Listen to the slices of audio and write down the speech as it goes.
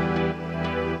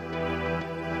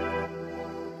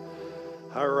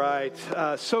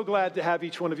right. So glad to have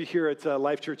each one of you here at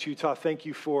Life Church Utah. Thank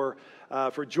you for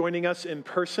joining us in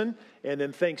person, and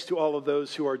then thanks to all of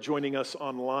those who are joining us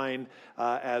online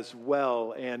as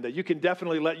well. And you can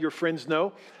definitely let your friends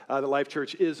know that Life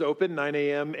Church is open 9:30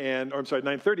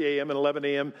 a.m. and 11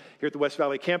 a.m. here at the West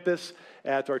Valley campus.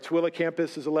 At our Tooele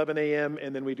campus is 11 a.m.,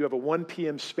 and then we do have a 1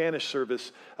 p.m. Spanish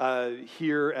service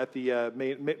here at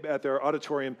at their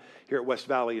auditorium here at West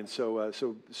Valley. And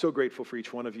so grateful for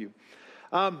each one of you.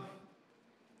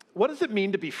 What does it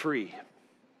mean to be free?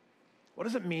 What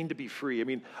does it mean to be free? I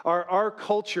mean, our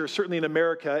culture, certainly in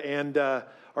America, and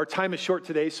our time is short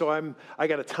today, so I've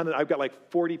got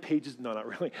like 40 pages. No, not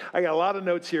really. I got a lot of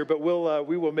notes here, but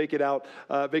we will make it out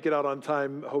on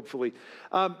time, hopefully.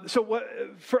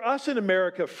 For us in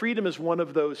America, freedom is one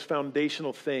of those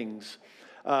foundational things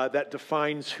that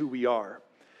defines who we are.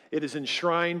 It is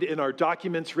enshrined in our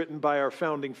documents written by our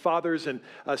founding fathers, and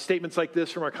statements like this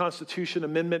from our Constitution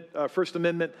Amendment, First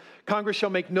Amendment: Congress shall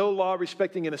make no law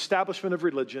respecting an establishment of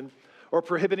religion, or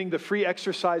prohibiting the free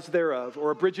exercise thereof,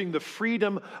 or abridging the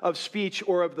freedom of speech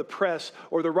or of the press,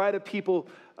 or the right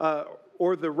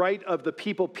of the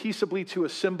people peaceably to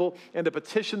assemble and to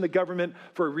petition the government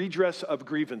for redress of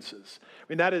grievances. I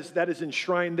mean, that is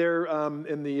enshrined there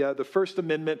in the First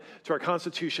Amendment to our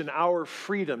Constitution, our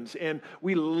freedoms, and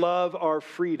we love our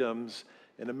freedoms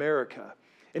in America.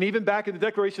 And even back in the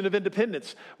Declaration of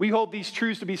Independence, we hold these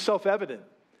truths to be self-evident: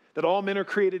 that all men are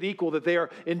created equal, that they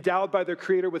are endowed by their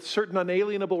Creator with certain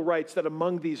unalienable rights, that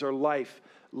among these are life,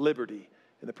 liberty,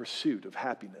 and the pursuit of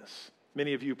happiness.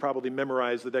 Many of you probably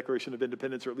memorized the Declaration of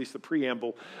Independence, or at least the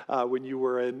preamble, when you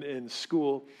were in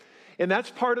school. And that's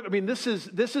part of, this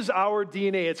is our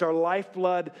DNA. It's our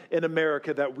lifeblood in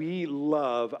America, that we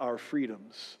love our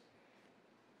freedoms.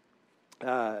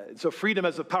 So freedom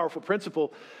as a powerful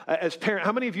principle. As parents,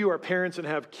 how many of you are parents and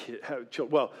have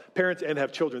children? Well, parents and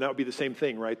have children, that would be the same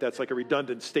thing, right? That's like a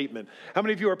redundant statement. How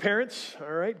many of you are parents?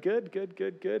 All right, good.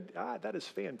 That is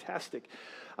fantastic.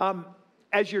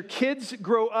 As your kids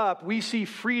grow up, we see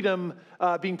freedom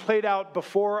being played out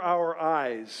before our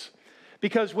eyes.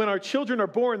 Because when our children are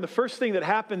born, the first thing that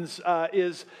happens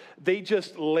is they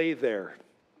just lay there.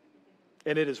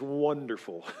 And it is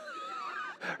wonderful.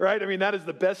 Right? I mean, that is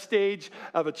the best stage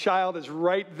of a child, is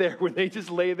right there when they just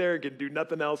lay there and can do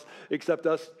nothing else except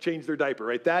us change their diaper,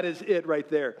 right? That is it right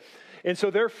there. And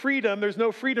so their freedom, there's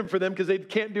no freedom for them because they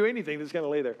can't do anything. They're just going to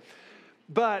lay there.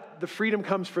 But the freedom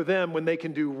comes for them when they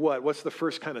can do what? What's the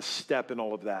first kind of step in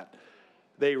all of that?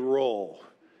 They roll.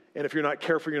 And if you're not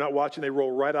careful, you're not watching, they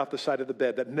roll right off the side of the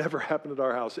bed. That never happened at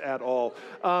our house at all.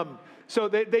 So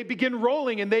they begin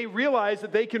rolling, and they realize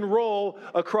that they can roll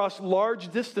across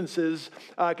large distances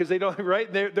because they don't,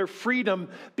 right? Their freedom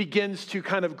begins to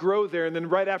kind of grow there. And then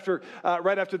right after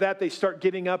that, they start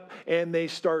getting up and they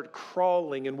start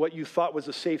crawling. And what you thought was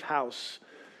a safe house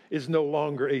is no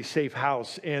longer a safe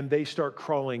house. And they start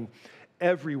crawling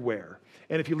everywhere.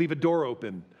 And if you leave a door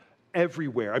open,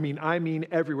 everywhere. I mean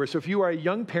everywhere. So if you are a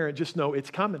young parent, just know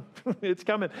it's coming. It's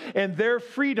coming. And their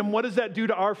freedom, what does that do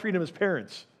to our freedom as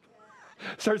parents?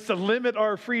 Starts to limit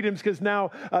our freedoms, because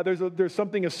now there's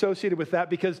something associated with that,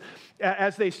 because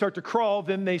as they start to crawl,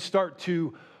 then they start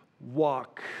to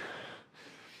walk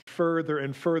further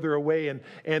and further away,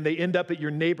 and they end up at your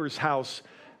neighbor's house,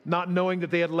 not knowing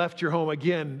that they had left your home.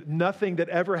 Again, nothing that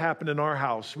ever happened in our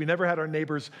house. We never had our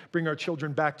neighbors bring our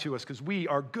children back to us because we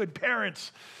are good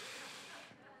parents.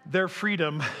 Their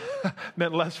freedom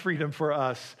meant less freedom for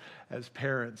us as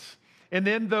parents. And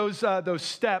then those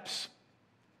steps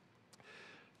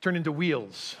turn into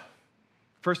wheels.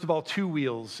 First of all, 2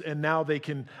 wheels, and now they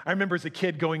can. I remember as a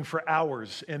kid going for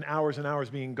hours and hours and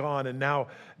hours being gone, and now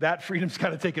that freedom's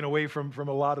kind of taken away from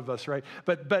a lot of us, right?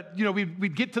 But you know,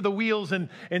 we'd get to the wheels and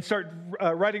start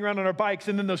riding around on our bikes,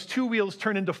 and then those 2 wheels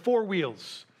turn into 4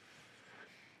 wheels.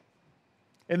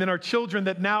 And then our children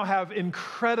that now have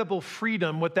incredible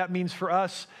freedom, what that means for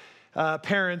us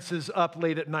parents is up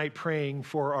late at night praying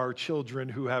for our children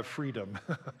who have freedom,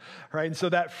 right? And so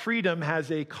that freedom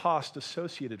has a cost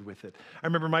associated with it. I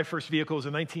remember my first vehicle was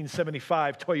a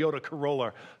 1975 Toyota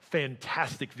Corolla.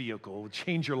 Fantastic vehicle. It would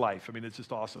change your life. I mean, it's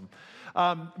just awesome.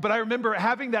 But I remember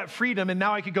having that freedom, and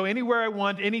now I could go anywhere I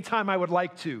want, anytime I would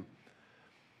like to,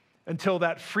 until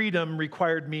that freedom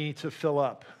required me to fill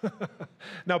up.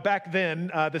 Now, back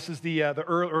then, this is the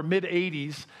early or mid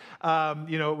 80s.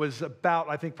 It was about,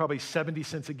 I think, probably 70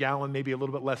 cents a gallon, maybe a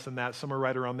little bit less than that, somewhere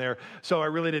right around there. So I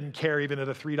really didn't care, even at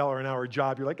a $3 an hour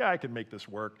job. You're like, I can make this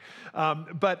work.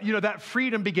 But that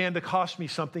freedom began to cost me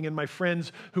something. And my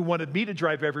friends who wanted me to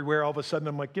drive everywhere, all of a sudden,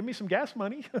 I'm like, give me some gas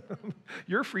money.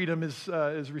 Your freedom is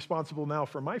responsible now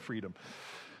for my freedom.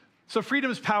 So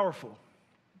freedom is powerful.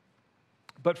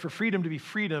 But for freedom to be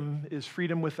freedom is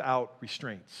freedom without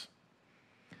restraints.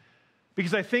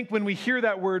 Because I think when we hear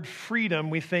that word freedom,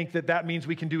 we think that that means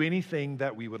we can do anything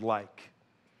that we would like.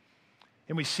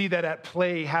 And we see that at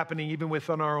play happening even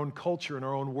within our own culture and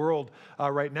our own world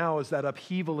right now, as that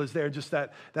upheaval is there, just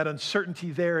that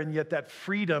uncertainty there, and yet that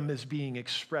freedom is being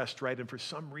expressed, right? And for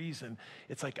some reason,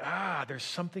 it's like, there's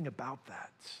something about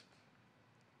that.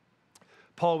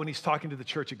 Paul, when he's talking to the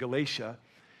church at Galatia,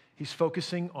 he's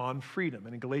focusing on freedom.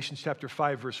 And in Galatians chapter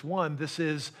 5, verse 1, this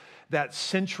is that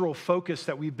central focus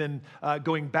that we've been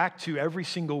going back to every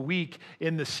single week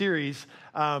in the series.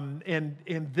 And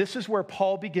this is where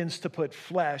Paul begins to put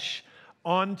flesh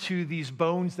onto these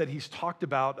bones that he's talked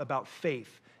about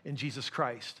faith in Jesus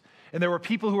Christ. And there were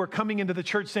people who were coming into the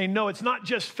church saying, no, it's not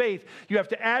just faith. You have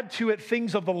to add to it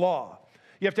things of the law.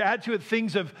 You have to add to it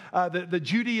things of the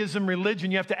Judaism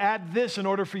religion. You have to add this in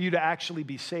order for you to actually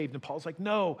be saved. And Paul's like,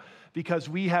 no, because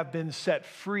we have been set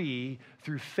free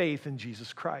through faith in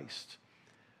Jesus Christ.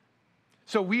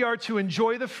 So we are to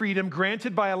enjoy the freedom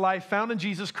granted by a life found in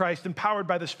Jesus Christ, empowered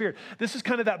by the Spirit. This is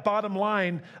kind of that bottom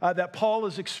line that Paul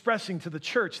is expressing to the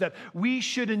church, that we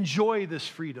should enjoy this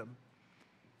freedom.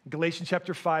 Galatians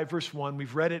chapter 5, verse 1,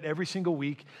 we've read it every single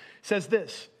week, says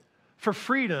this: for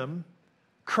freedom,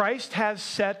 Christ has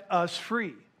set us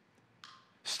free.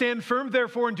 Stand firm,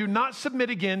 therefore, and do not submit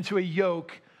again to a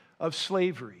yoke of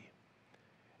slavery.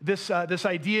 This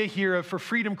idea here of for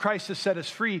freedom, Christ has set us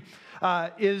free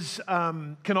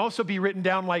can also be written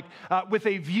down like, with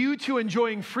a view to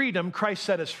enjoying freedom, Christ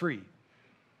set us free.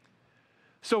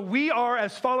 So we are,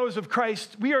 as followers of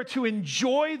Christ, we are to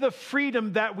enjoy the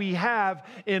freedom that we have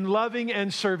in loving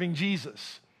and serving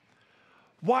Jesus.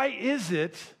 Why is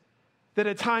it that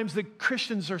at times the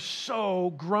Christians are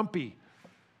so grumpy?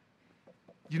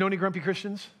 Do you know any grumpy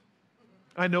Christians?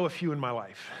 I know a few in my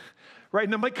life, right?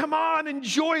 And I'm like, come on,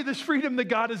 enjoy this freedom that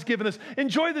God has given us.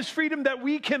 Enjoy this freedom that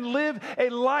we can live a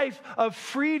life of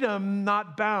freedom,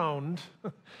 not bound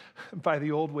by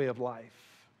the old way of life.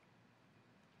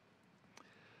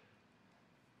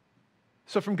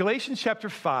 So from Galatians chapter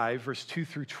 5, verse 2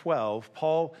 through 12,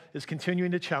 Paul is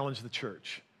continuing to challenge the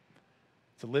church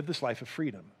to live this life of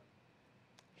freedom.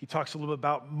 He talks a little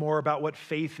bit more about what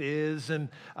faith is and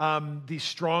these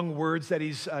strong words that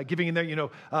he's giving in there. You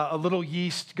know, a little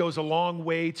yeast goes a long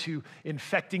way to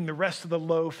infecting the rest of the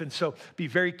loaf. And so be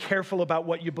very careful about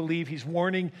what you believe. He's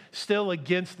warning still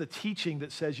against the teaching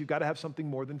that says you've got to have something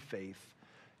more than faith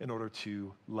in order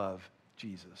to love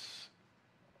Jesus.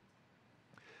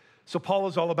 So Paul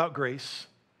is all about grace.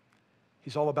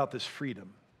 He's all about this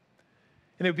freedom.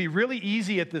 And it would be really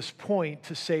easy at this point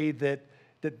to say that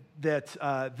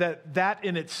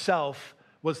in itself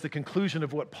was the conclusion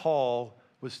of what Paul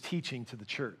was teaching to the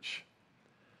church.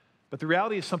 But the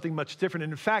reality is something much different.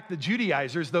 And in fact, the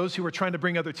Judaizers, those who were trying to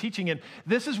bring other teaching in,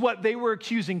 this is what they were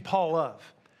accusing Paul of.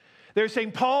 They're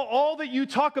saying, Paul, all that you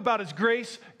talk about is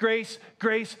grace, grace,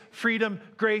 grace, freedom,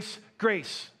 grace,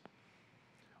 grace.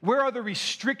 Where are the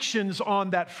restrictions on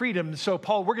that freedom? So,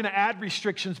 Paul, we're going to add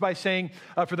restrictions by saying,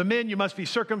 for the men, you must be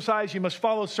circumcised, you must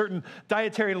follow certain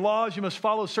dietary laws, you must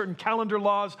follow certain calendar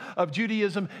laws of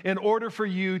Judaism in order for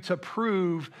you to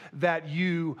prove that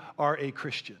you are a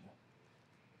Christian.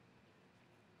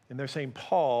 And they're saying,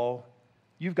 Paul,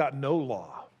 you've got no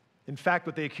law. In fact,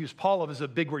 what they accuse Paul of is a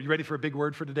big word. You ready for a big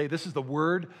word for today? This is the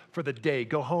word for the day.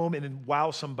 Go home and wow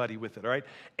somebody with it, all right?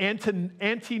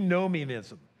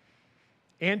 Antinomianism.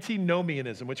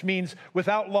 Antinomianism, which means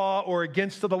without law or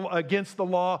against the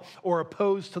law or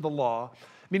opposed to the law,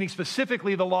 meaning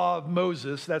specifically the law of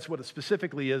Moses, that's what it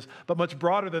specifically is, but much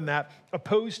broader than that,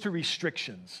 opposed to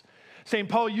restrictions. Saying,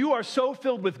 Paul, you are so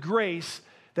filled with grace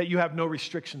that you have no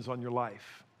restrictions on your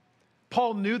life.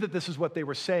 Paul knew that this is what they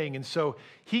were saying, and so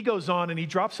he goes on and he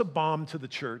drops a bomb to the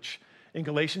church in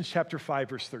Galatians chapter 5,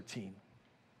 verse 13.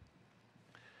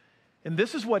 And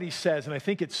this is what he says, and I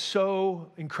think it's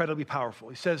so incredibly powerful.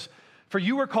 He says, for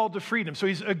you were called to freedom. So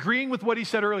he's agreeing with what he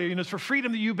said earlier. You know, it's for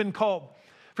freedom that you've been called.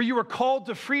 For you were called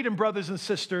to freedom, brothers and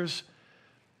sisters.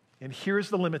 And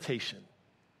here's the limitation.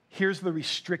 Here's the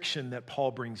restriction that Paul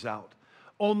brings out.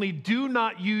 Only do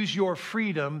not use your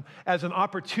freedom as an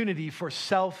opportunity for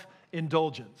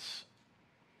self-indulgence.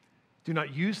 Do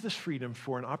not use this freedom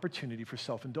for an opportunity for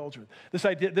self-indulgence.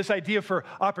 This idea for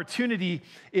opportunity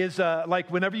is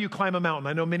like whenever you climb a mountain.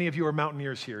 I know many of you are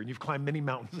mountaineers here, and you've climbed many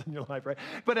mountains in your life, right?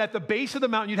 But at the base of the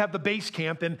mountain, you'd have the base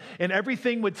camp, and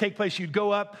everything would take place. You'd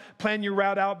go up, plan your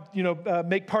route out,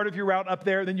 make part of your route up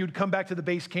there, then you'd come back to the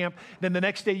base camp. Then the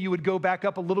next day, you would go back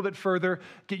up a little bit further,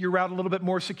 get your route a little bit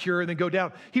more secure, and then go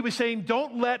down. He was saying,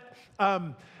 don't let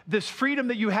this freedom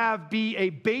that you have be a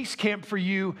base camp for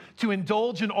you to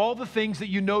indulge in all the things that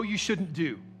you know you shouldn't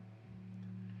do.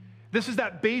 This is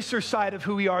that baser side of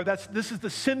who we are. This is the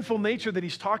sinful nature that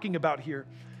he's talking about here.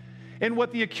 And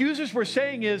what the accusers were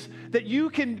saying is that you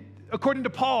can, according to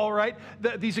Paul, right,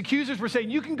 these accusers were saying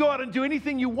you can go out and do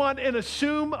anything you want and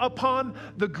assume upon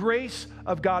the grace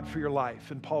of God for your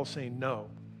life. And Paul's saying no.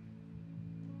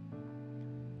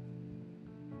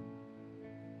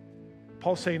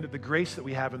 Paul's saying that the grace that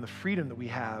we have and the freedom that we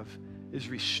have is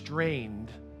restrained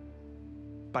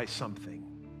by something.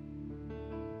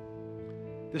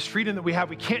 This freedom that we have,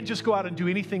 we can't just go out and do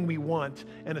anything we want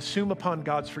and assume upon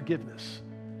God's forgiveness.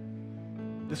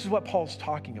 This is what Paul's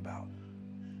talking about.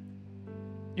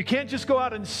 You can't just go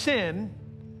out and sin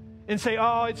and say,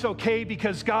 oh, it's okay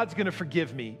because God's going to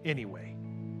forgive me anyway.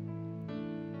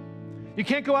 You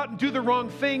can't go out and do the wrong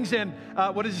things and,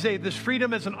 what does he say? This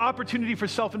freedom as an opportunity for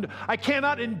I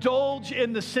cannot indulge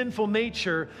in the sinful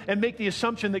nature and make the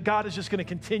assumption that God is just going to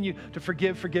continue to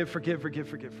forgive.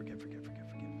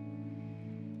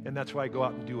 And that's why I go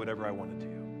out and do whatever I want to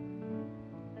do.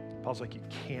 Paul's like, you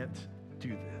can't do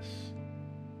this.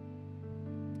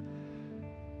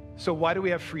 So why do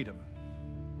we have freedom?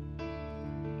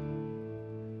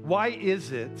 Why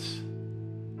is it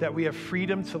that we have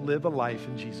freedom to live a life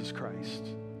in Jesus Christ?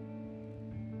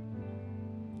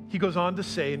 He goes on to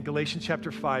say in Galatians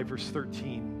chapter 5, verse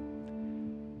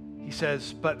 13, he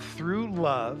says, but through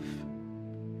love,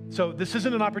 so this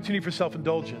isn't an opportunity for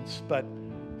self-indulgence, but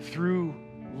through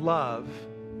love,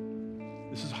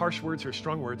 this is harsh words here,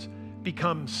 strong words,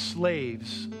 become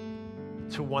slaves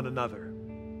to one another.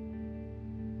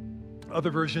 Other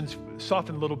versions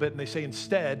soften a little bit and they say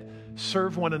instead,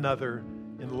 serve one another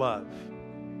in love.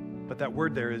 But that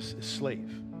word there is slave.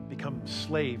 Become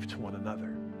slave to one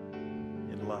another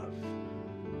in love.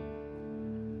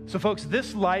 So folks,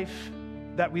 this life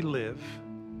that we live,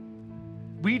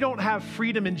 we don't have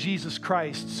freedom in Jesus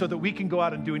Christ so that we can go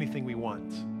out and do anything we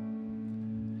want.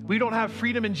 We don't have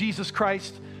freedom in Jesus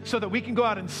Christ so that we can go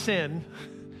out and sin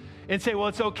and say, well,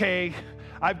 it's okay.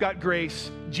 I've got grace.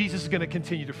 Jesus is going to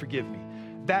continue to forgive me.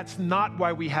 That's not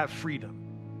why we have freedom.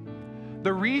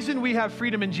 The reason we have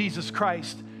freedom in Jesus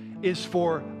Christ is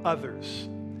for others.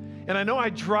 And I know I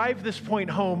drive this point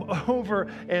home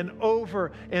over and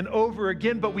over and over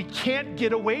again, but we can't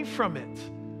get away from it.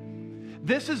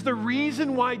 This is the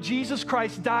reason why Jesus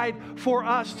Christ died for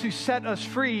us, to set us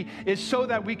free, is so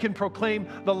that we can proclaim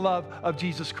the love of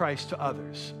Jesus Christ to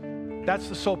others. That's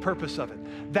the sole purpose of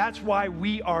it. That's why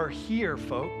we are here,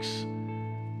 folks.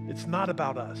 It's not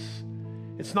about us.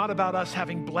 It's not about us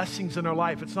having blessings in our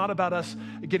life. It's not about us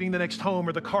getting the next home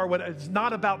or the car. It's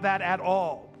not about that at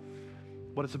all.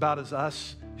 What it's about is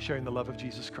us sharing the love of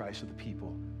Jesus Christ with the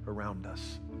people around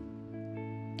us.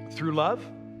 Through love,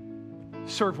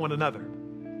 serve one another.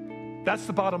 That's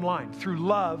the bottom line. Through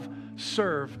love,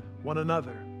 serve one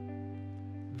another.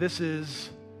 This is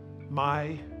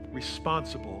my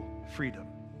responsible freedom.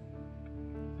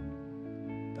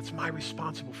 That's my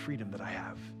responsible freedom that I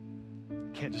have.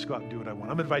 I can't just go out and do what I want.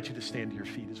 I'm going to invite you to stand to your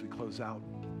feet as we close out.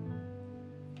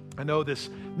 I know this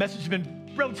message has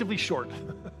been relatively short.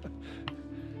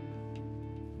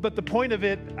 But the point of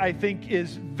it, I think,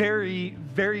 is very,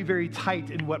 very, very tight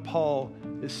in what Paul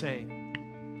is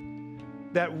saying.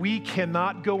 That we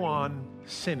cannot go on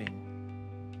sinning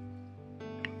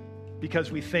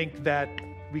because we think that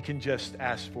we can just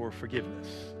ask for forgiveness.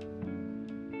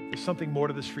 There's something more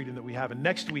to this freedom that we have. And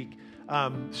next week,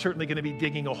 certainly going to be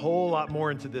digging a whole lot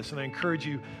more into this. And I encourage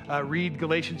you, read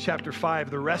Galatians chapter 5,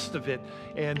 the rest of it,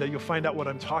 and you'll find out what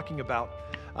I'm talking about.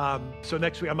 So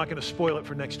next week, I'm not going to spoil it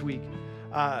for next week.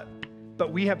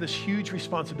 But we have this huge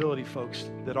responsibility, folks,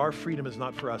 that our freedom is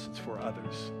not for us, it's for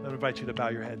others. I invite you to bow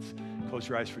your heads, close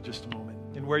your eyes for just a moment.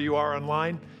 And where you are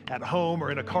online, at home,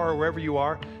 or in a car, or wherever you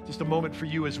are, just a moment for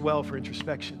you as well for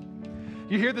introspection.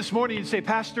 You're here this morning and say,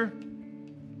 Pastor,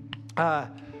 I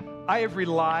have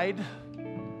relied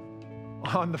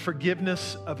on the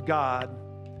forgiveness of God,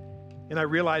 and I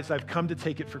realize I've come to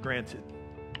take it for granted.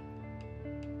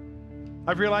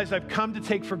 I've realized I've come to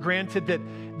take for granted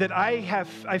that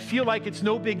I feel like it's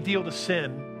no big deal to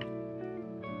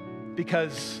sin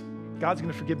because God's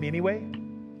going to forgive me anyway.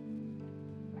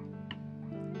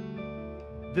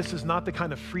 This is not the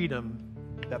kind of freedom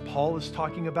that Paul is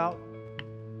talking about.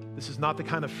 This is not the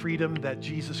kind of freedom that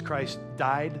Jesus Christ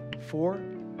died for.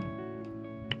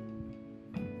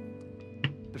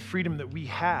 The freedom that we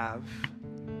have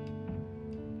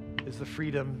is the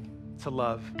freedom to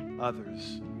love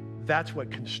others. That's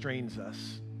what constrains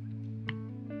us.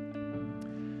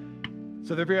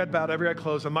 So every head bowed, every eye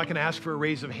closed. I'm not going to ask for a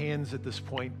raise of hands at this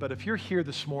point, but if you're here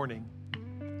this morning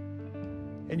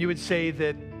and you would say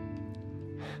that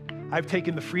I've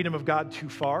taken the freedom of God too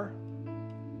far.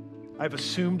 I've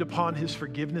assumed upon his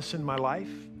forgiveness in my life.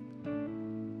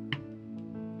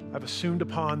 I've assumed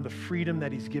upon the freedom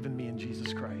that he's given me in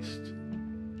Jesus Christ.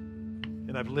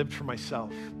 And I've lived for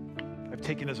myself. I've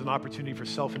taken it as an opportunity for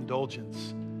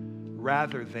self-indulgence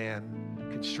rather than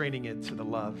constraining it to the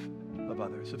love of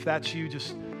others. If that's you,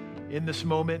 just in this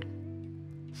moment,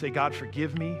 say, God,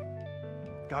 forgive me.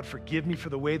 God, forgive me for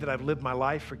the way that I've lived my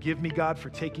life. Forgive me, God, for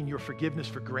taking your forgiveness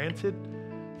for granted.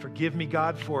 Forgive me,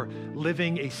 God, for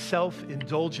living a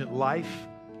self-indulgent life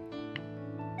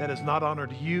that has not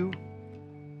honored you,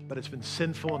 but it's been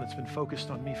sinful and it's been focused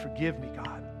on me. Forgive me,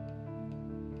 God.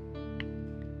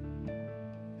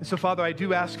 And so, Father, I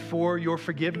do ask for your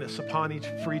forgiveness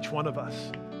for each one of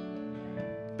us.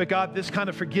 But God, this kind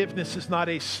of forgiveness is not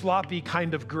a sloppy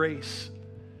kind of grace.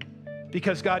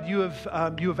 Because God, you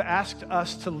have asked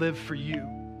us to live for you.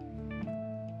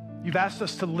 You've asked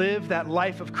us to live that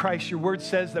life of Christ. Your word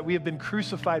says that we have been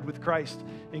crucified with Christ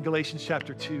in Galatians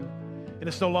chapter 2. And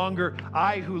it's no longer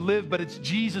I who live, but it's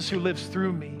Jesus who lives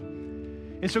through me.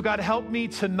 And so God, help me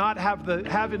to not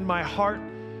have in my heart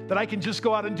that I can just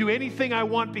go out and do anything I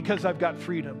want because I've got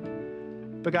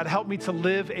freedom. But God, help me to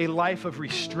live a life of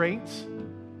restraint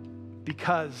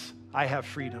because I have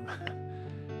freedom.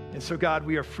 And so God,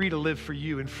 we are free to live for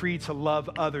you and free to love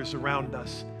others around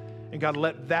us. And God,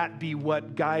 let that be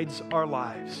what guides our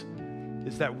lives,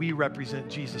 is that we represent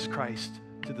Jesus Christ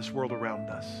to this world around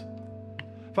us.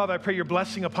 Father, I pray your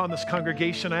blessing upon this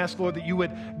congregation. I ask, Lord, that you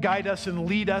would guide us and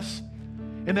lead us,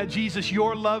 and that Jesus,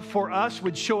 your love for us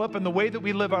would show up in the way that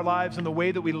we live our lives and the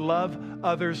way that we love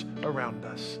others around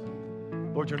us.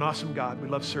 Lord, you're an awesome God. We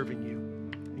love serving you.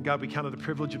 And God, we count it a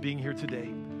privilege of being here today.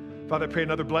 Father, I pray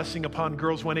another blessing upon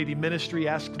Girls 180 Ministry.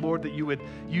 Ask, Lord, that you would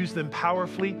use them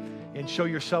powerfully and show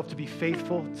yourself to be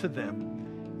faithful to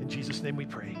them. In Jesus' name we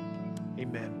pray.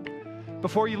 Amen.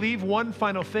 Before you leave, one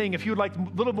final thing. If you would like a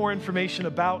little more information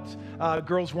about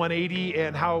Girls 180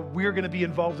 and how we're going to be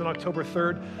involved on October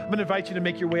 3rd, I'm going to invite you to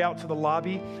make your way out to the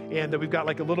lobby. And we've got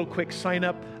like a little quick sign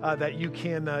up that you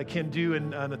can do.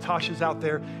 And Natasha's out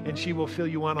there, and she will fill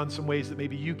you in on some ways that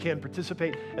maybe you can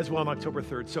participate as well on October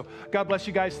 3rd. So God bless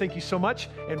you guys. Thank you so much.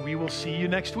 And we will see you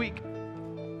next week.